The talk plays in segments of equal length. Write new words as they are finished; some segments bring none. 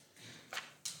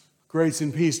Grace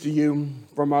and peace to you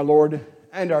from our Lord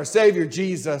and our Savior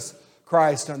Jesus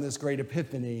Christ on this great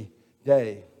Epiphany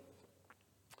day.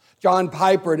 John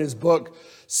Piper, in his book,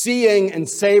 Seeing and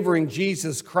Savoring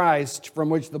Jesus Christ, from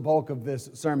which the bulk of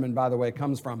this sermon, by the way,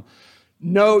 comes from,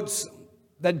 notes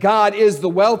that God is the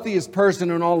wealthiest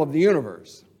person in all of the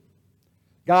universe.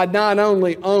 God not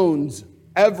only owns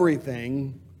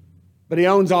everything, but He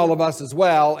owns all of us as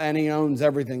well, and He owns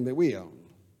everything that we own.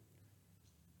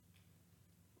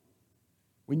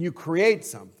 When you create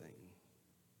something,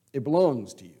 it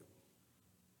belongs to you.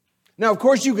 Now, of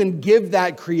course, you can give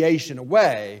that creation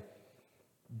away,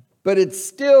 but it's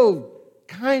still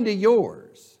kind of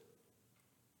yours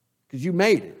because you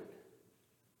made it.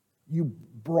 You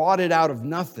brought it out of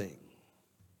nothing.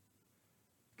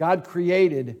 God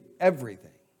created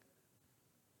everything,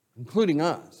 including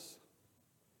us.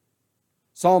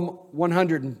 Psalm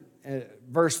 100,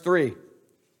 verse 3.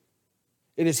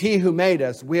 It is He who made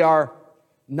us. We are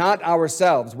not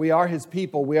ourselves. We are His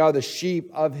people. We are the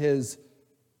sheep of His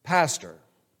pasture.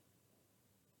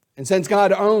 And since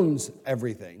God owns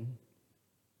everything,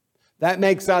 that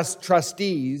makes us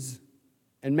trustees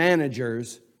and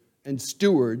managers and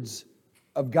stewards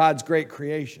of God's great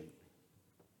creation.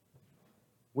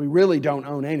 We really don't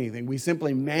own anything. We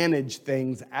simply manage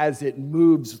things as it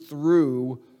moves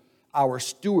through our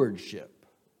stewardship.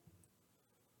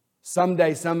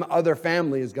 Someday, some other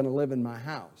family is going to live in my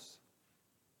house.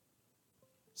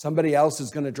 Somebody else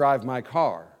is going to drive my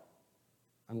car.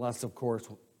 Unless, of course,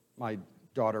 my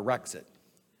daughter wrecks it.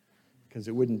 Because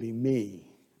it wouldn't be me,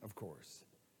 of course.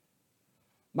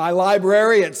 My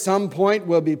library at some point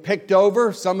will be picked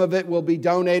over. Some of it will be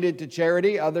donated to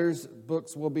charity. Others,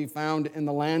 books will be found in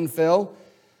the landfill.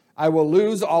 I will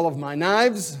lose all of my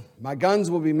knives. My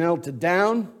guns will be melted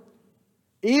down.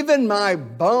 Even my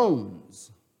bones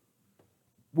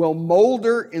will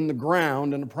molder in the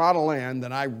ground in a plot of land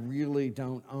that I really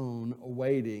don't own,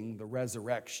 awaiting the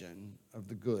resurrection of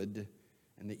the good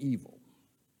and the evil.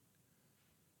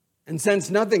 And since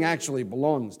nothing actually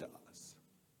belongs to us,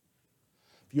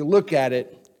 if you look at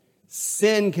it,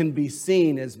 sin can be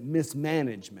seen as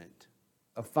mismanagement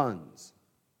of funds.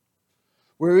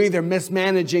 We're either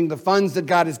mismanaging the funds that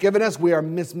God has given us, we are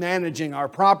mismanaging our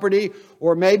property,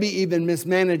 or maybe even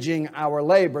mismanaging our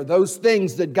labor. Those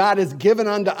things that God has given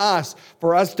unto us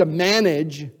for us to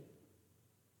manage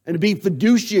and to be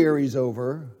fiduciaries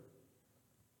over.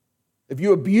 If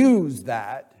you abuse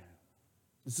that,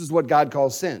 this is what God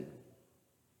calls sin.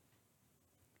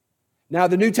 Now,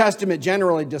 the New Testament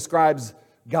generally describes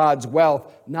God's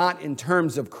wealth not in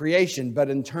terms of creation, but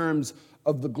in terms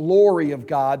of the glory of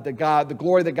God, the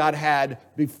glory that God had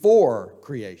before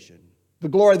creation, the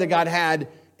glory that God had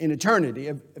in eternity.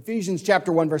 Ephesians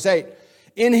chapter 1, verse 8.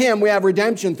 In Him we have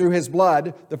redemption through His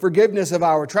blood, the forgiveness of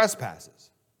our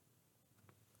trespasses,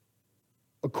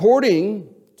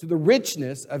 according to the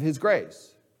richness of His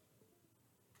grace.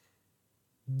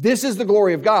 This is the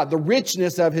glory of God, the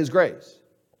richness of His grace.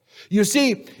 You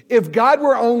see, if God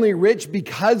were only rich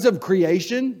because of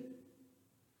creation,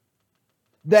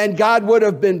 then God would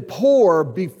have been poor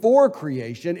before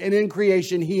creation, and in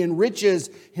creation He enriches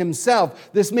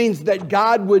Himself. This means that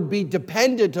God would be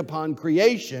dependent upon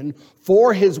creation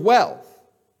for His wealth.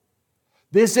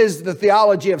 This is the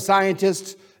theology of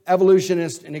scientists,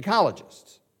 evolutionists, and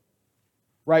ecologists.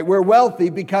 Right? We're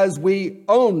wealthy because we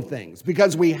own things,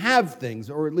 because we have things,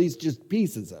 or at least just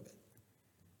pieces of it.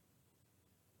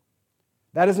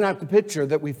 That is not the picture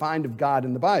that we find of God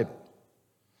in the Bible.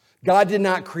 God did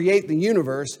not create the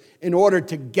universe in order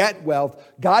to get wealth.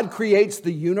 God creates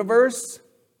the universe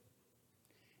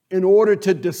in order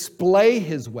to display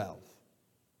His wealth.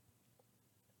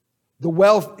 The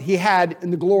wealth He had in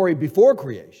the glory before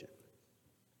creation.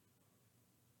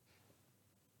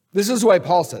 This is the way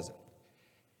Paul says it.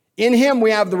 In Him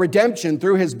we have the redemption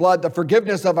through His blood, the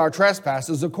forgiveness of our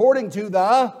trespasses, according to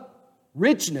the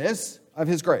richness of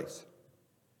His grace,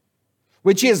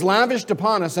 which He has lavished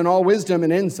upon us in all wisdom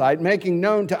and insight, making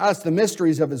known to us the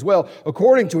mysteries of His will,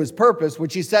 according to His purpose,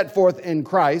 which He set forth in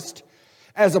Christ,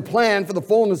 as a plan for the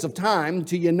fullness of time,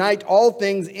 to unite all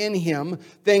things in Him,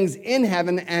 things in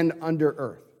heaven and under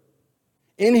earth.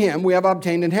 In Him we have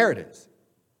obtained inheritance,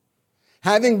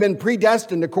 having been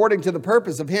predestined according to the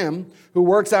purpose of Him who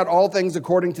works out all things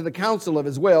according to the counsel of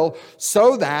His will,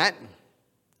 so that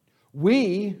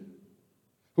we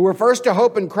who were first to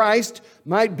hope in Christ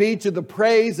might be to the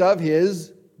praise of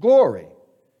His glory.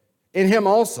 In Him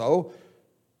also,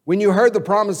 when you heard the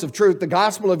promise of truth, the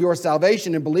gospel of your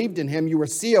salvation, and believed in Him, you were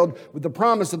sealed with the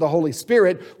promise of the Holy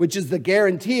Spirit, which is the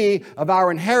guarantee of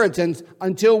our inheritance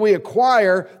until we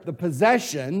acquire the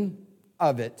possession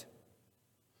of it,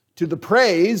 to the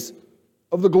praise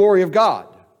of the glory of God,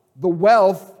 the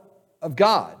wealth of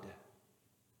God,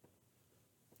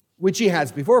 which he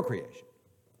has before creation.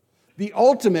 The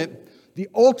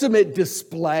ultimate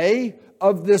display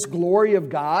of this glory of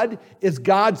God is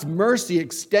God's mercy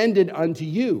extended unto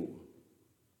you.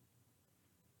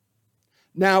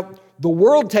 Now, the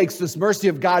world takes this mercy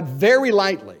of God very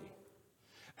lightly.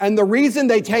 And the reason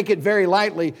they take it very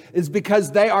lightly is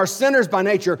because they are sinners by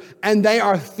nature and they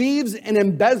are thieves and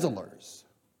embezzlers.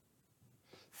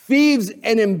 Thieves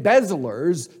and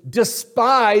embezzlers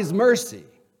despise mercy.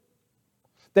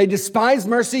 They despise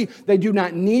mercy. They do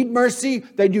not need mercy.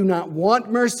 They do not want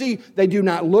mercy. They do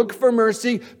not look for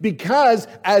mercy because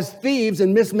as thieves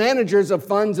and mismanagers of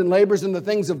funds and labors and the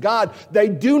things of God, they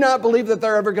do not believe that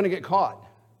they're ever going to get caught.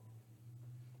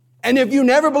 And if you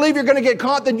never believe you're going to get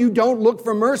caught, then you don't look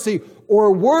for mercy.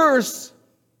 Or worse,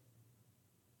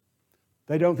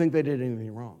 they don't think they did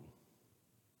anything wrong.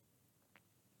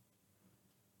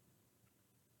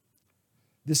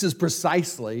 This is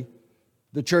precisely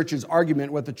the church's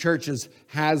argument. What the church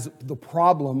has the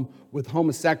problem with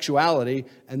homosexuality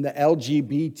and the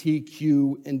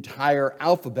LGBTQ entire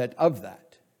alphabet of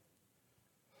that.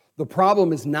 The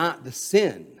problem is not the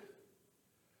sin.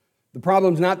 The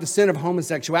problem is not the sin of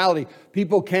homosexuality.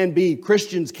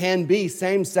 Christians can be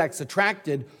same-sex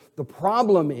attracted. The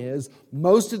problem is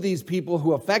most of these people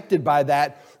who are affected by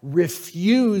that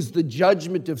refuse the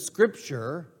judgment of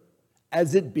Scripture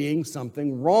as it being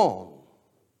something wrong.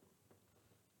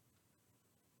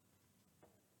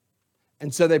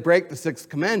 And so they break the sixth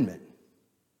commandment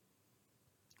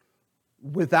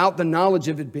without the knowledge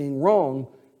of it being wrong,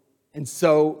 and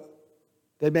so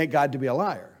they make God to be a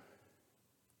liar.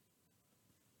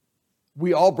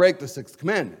 We all break the sixth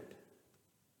commandment.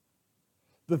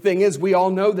 The thing is, we all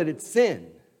know that it's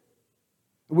sin.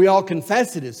 We all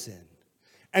confess it as sin.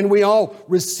 And we all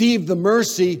receive the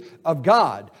mercy of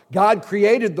God. God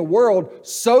created the world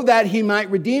so that he might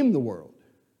redeem the world.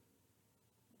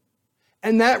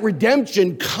 And that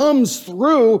redemption comes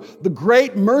through the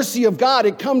great mercy of God.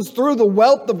 It comes through the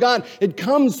wealth of God. It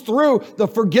comes through the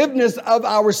forgiveness of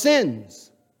our sins.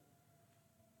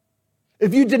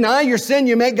 If you deny your sin,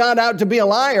 you make God out to be a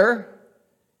liar.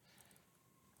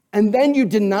 And then you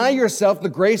deny yourself the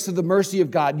grace of the mercy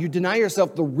of God. You deny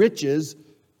yourself the riches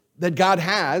that God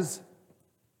has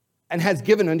and has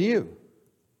given unto you.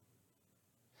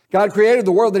 God created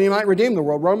the world that he might redeem the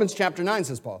world. Romans chapter 9,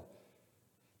 says Paul.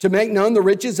 To make known the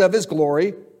riches of his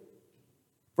glory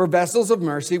for vessels of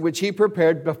mercy, which he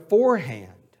prepared beforehand.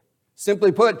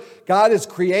 Simply put, God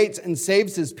creates and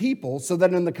saves his people so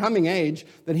that in the coming age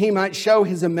that he might show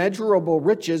his immeasurable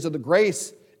riches of the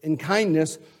grace and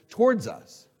kindness towards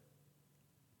us.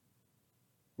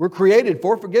 We're created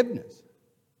for forgiveness,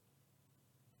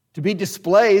 to be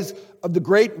displays of the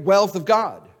great wealth of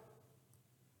God.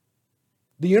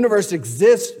 The universe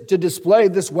exists to display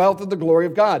this wealth of the glory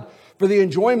of God for the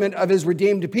enjoyment of his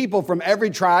redeemed people from every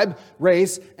tribe,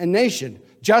 race, and nation.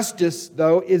 Justice,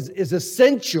 though, is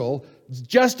essential.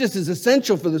 Justice is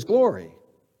essential for this glory.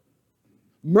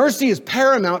 Mercy is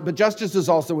paramount, but justice is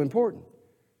also important.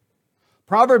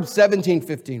 Proverbs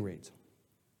 17:15 reads,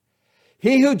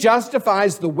 He who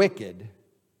justifies the wicked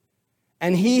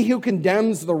and he who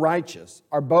condemns the righteous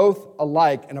are both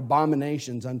alike an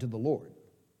abominations unto the Lord.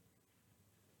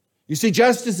 You see,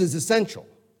 justice is essential.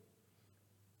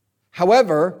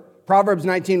 However, Proverbs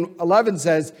 19:11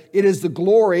 says, it is the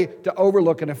glory to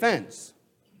overlook an offense.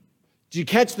 Did you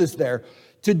catch this there?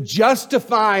 To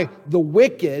justify the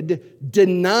wicked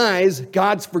denies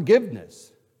God's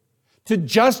forgiveness. To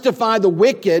justify the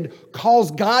wicked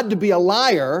calls God to be a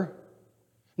liar.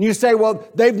 And you say, well,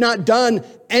 they've not done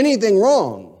anything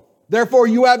wrong. Therefore,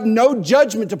 you have no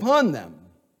judgment upon them.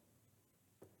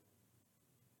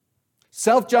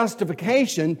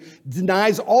 Self-justification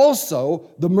denies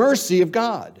also the mercy of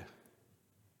God.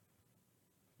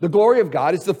 The glory of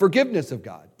God is the forgiveness of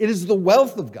God. It is the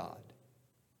wealth of God.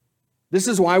 This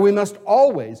is why we must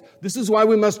always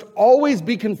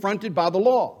be confronted by the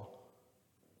law.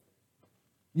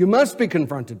 You must be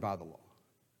confronted by the law.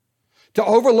 To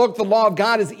overlook the law of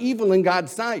God is evil in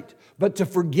God's sight, but to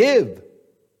forgive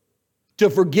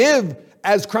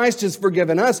as Christ has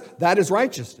forgiven us, that is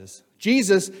righteousness.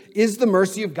 Jesus is the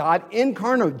mercy of God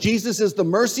incarnate. Jesus is the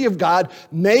mercy of God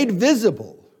made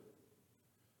visible.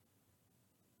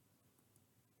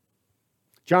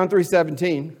 John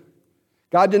 3:17,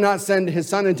 God did not send his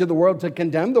Son into the world to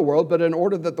condemn the world, but in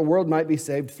order that the world might be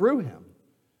saved through him.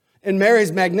 In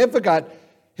Mary's Magnificat,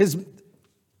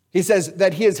 he says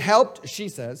that he has helped a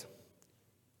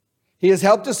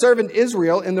servant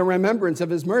Israel in the remembrance of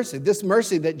his mercy. This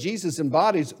mercy that Jesus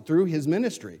embodies through his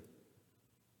ministry.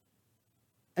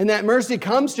 And that mercy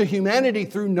comes to humanity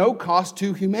through no cost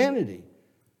to humanity.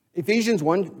 Ephesians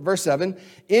 1, verse 7,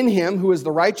 in him who is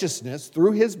the righteousness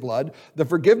through his blood, the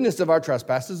forgiveness of our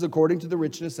trespasses according to the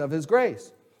richness of his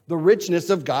grace. The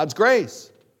richness of God's grace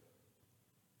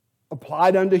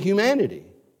applied unto humanity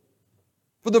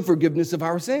for the forgiveness of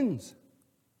our sins.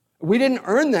 We didn't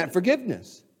earn that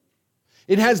forgiveness.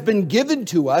 It has been given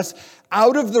to us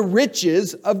out of the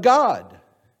riches of God.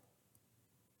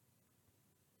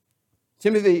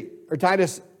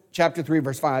 Titus chapter 3,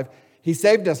 verse 5, he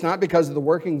saved us not because of the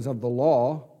workings of the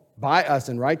law by us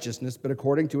in righteousness, but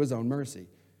according to his own mercy.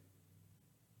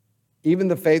 Even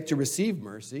the faith to receive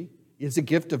mercy is a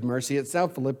gift of mercy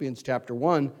itself. Philippians chapter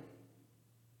 1,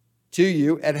 to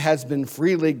you it has been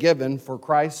freely given for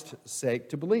Christ's sake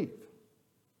to believe.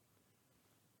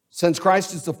 Since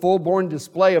Christ is the full-born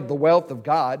display of the wealth of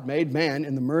God, made man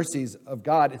in the mercies of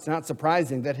God, it's not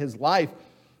surprising that his life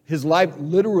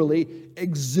literally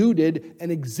exuded and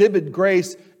exhibited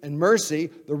grace and mercy,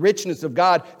 the richness of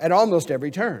God, at almost every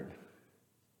turn.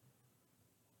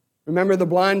 Remember the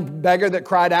blind beggar that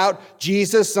cried out,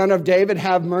 Jesus, Son of David,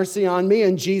 have mercy on me.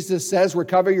 And Jesus says,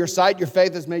 recover your sight, your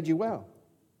faith has made you well.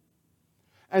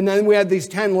 And then we had these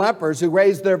 10 lepers who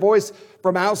raised their voice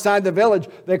from outside the village.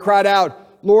 They cried out,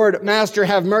 Lord, Master,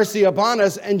 have mercy upon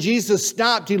us. And Jesus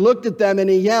stopped. He looked at them and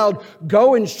he yelled,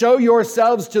 go and show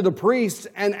yourselves to the priests.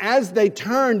 And as they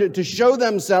turned to show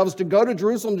themselves, to go to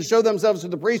Jerusalem to show themselves to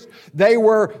the priests, they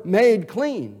were made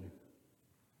clean.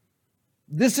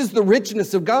 This is the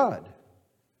richness of God.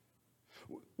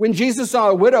 When Jesus saw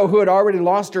a widow who had already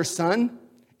lost her son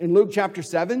in Luke chapter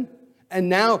 7, and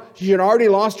now she had already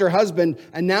lost her husband,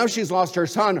 and now she's lost her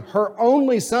son, her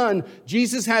only son.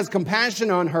 Jesus has compassion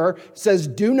on her, says,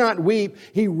 do not weep.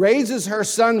 He raises her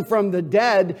son from the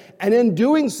dead, and in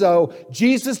doing so,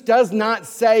 Jesus does not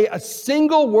say a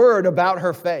single word about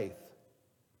her faith.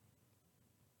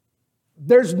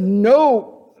 There's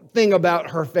no thing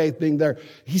about her faith being there.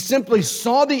 He simply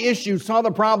saw the issue, saw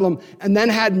the problem, and then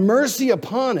had mercy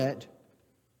upon it,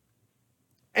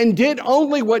 and did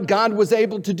only what God was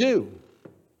able to do.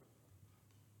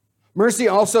 Mercy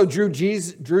also drew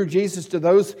Jesus to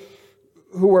those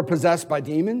who were possessed by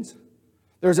demons.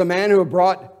 There's a man who had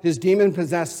brought his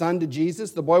demon-possessed son to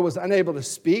Jesus. The boy was unable to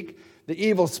speak. The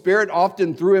evil spirit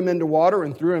often threw him into water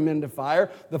and threw him into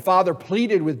fire. The father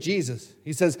pleaded with Jesus.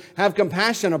 He says, have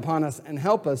compassion upon us and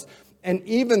help us. And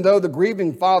even though the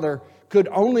grieving father could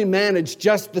only manage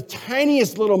just the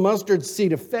tiniest little mustard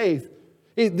seed of faith,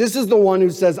 this is the one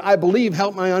who says, I believe,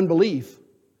 help my unbelief.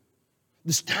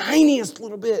 This tiniest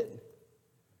little bit.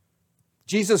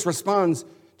 Jesus responds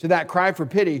to that cry for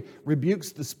pity,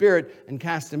 rebukes the spirit, and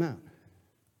casts him out.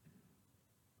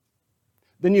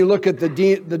 Then you look at the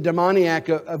demoniac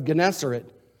of Gennesaret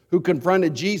who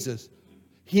confronted Jesus.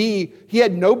 He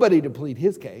had nobody to plead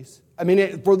his case. I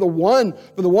mean, for the one,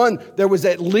 there was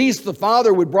at least the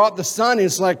father who brought the son.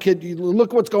 It's like,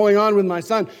 look what's going on with my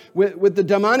son. With the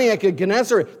demoniac of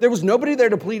Gennesaret, there was nobody there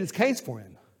to plead his case for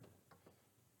him.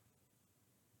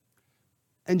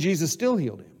 And Jesus still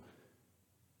healed him.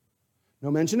 No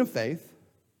mention of faith,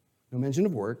 no mention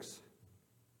of works,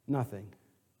 nothing.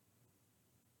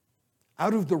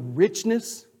 Out of the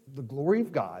richness, the glory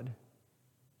of God,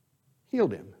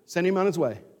 healed him, sent him on his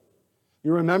way.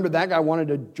 You remember that guy wanted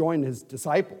to join his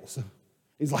disciples.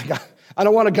 He's like, I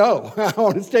don't want to go. I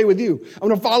want to stay with you. I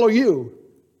want to follow you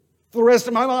for the rest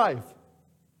of my life.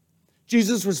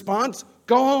 Jesus' response,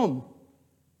 go home.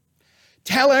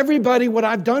 Tell everybody what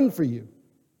I've done for you.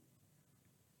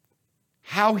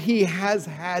 How he has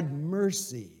had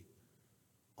mercy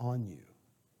on you.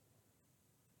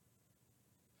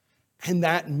 And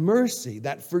that mercy,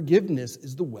 that forgiveness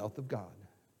is the wealth of God.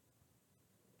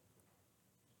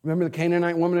 Remember the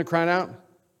Canaanite woman that cried out,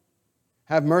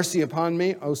 have mercy upon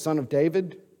me, O son of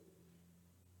David.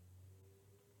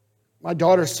 My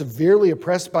daughter is severely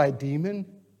oppressed by a demon.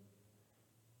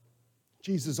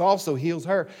 Jesus also heals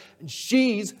her. And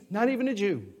she's not even a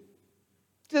Jew.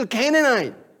 She's a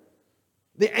Canaanite.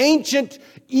 The ancient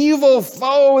evil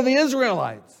foe of the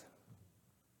Israelites.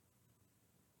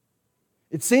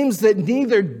 It seems that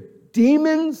neither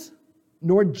demons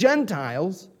nor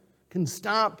Gentiles can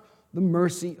stop the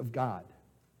mercy of God.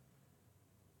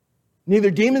 Neither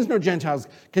demons nor Gentiles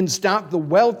can stop the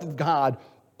wealth of God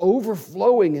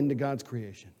overflowing into God's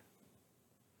creation.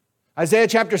 Isaiah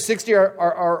chapter 60,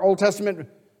 our Old Testament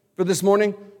for this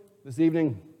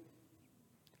evening.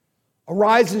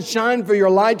 Arise and shine, for your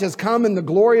light has come, and the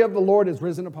glory of the Lord has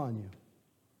risen upon you.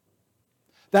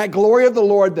 That glory of the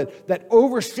Lord that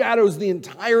overshadows the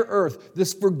entire earth,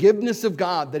 this forgiveness of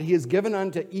God that he has given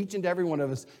unto each and every one of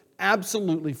us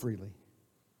absolutely freely.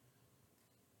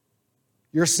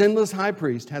 Your sinless high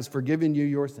priest has forgiven you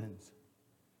your sins.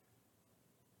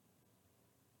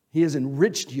 He has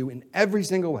enriched you in every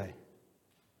single way.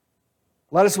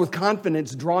 Let us with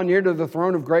confidence draw near to the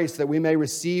throne of grace that we may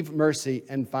receive mercy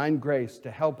and find grace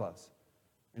to help us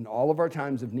in all of our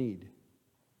times of need.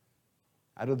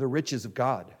 Out of the riches of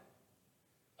God.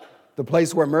 The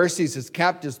place where mercies is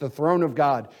kept is the throne of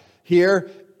God. Here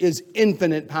is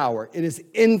infinite power. It is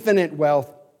infinite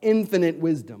wealth, infinite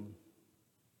wisdom.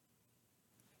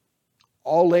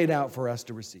 All laid out for us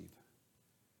to receive.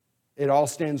 It all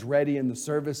stands ready in the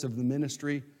service of the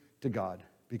ministry to God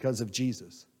because of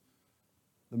Jesus.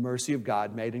 The mercy of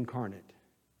God made incarnate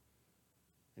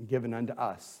and given unto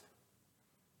us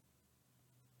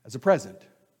as a present.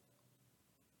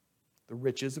 The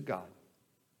riches of God.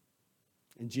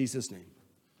 In Jesus' name,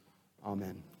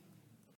 amen.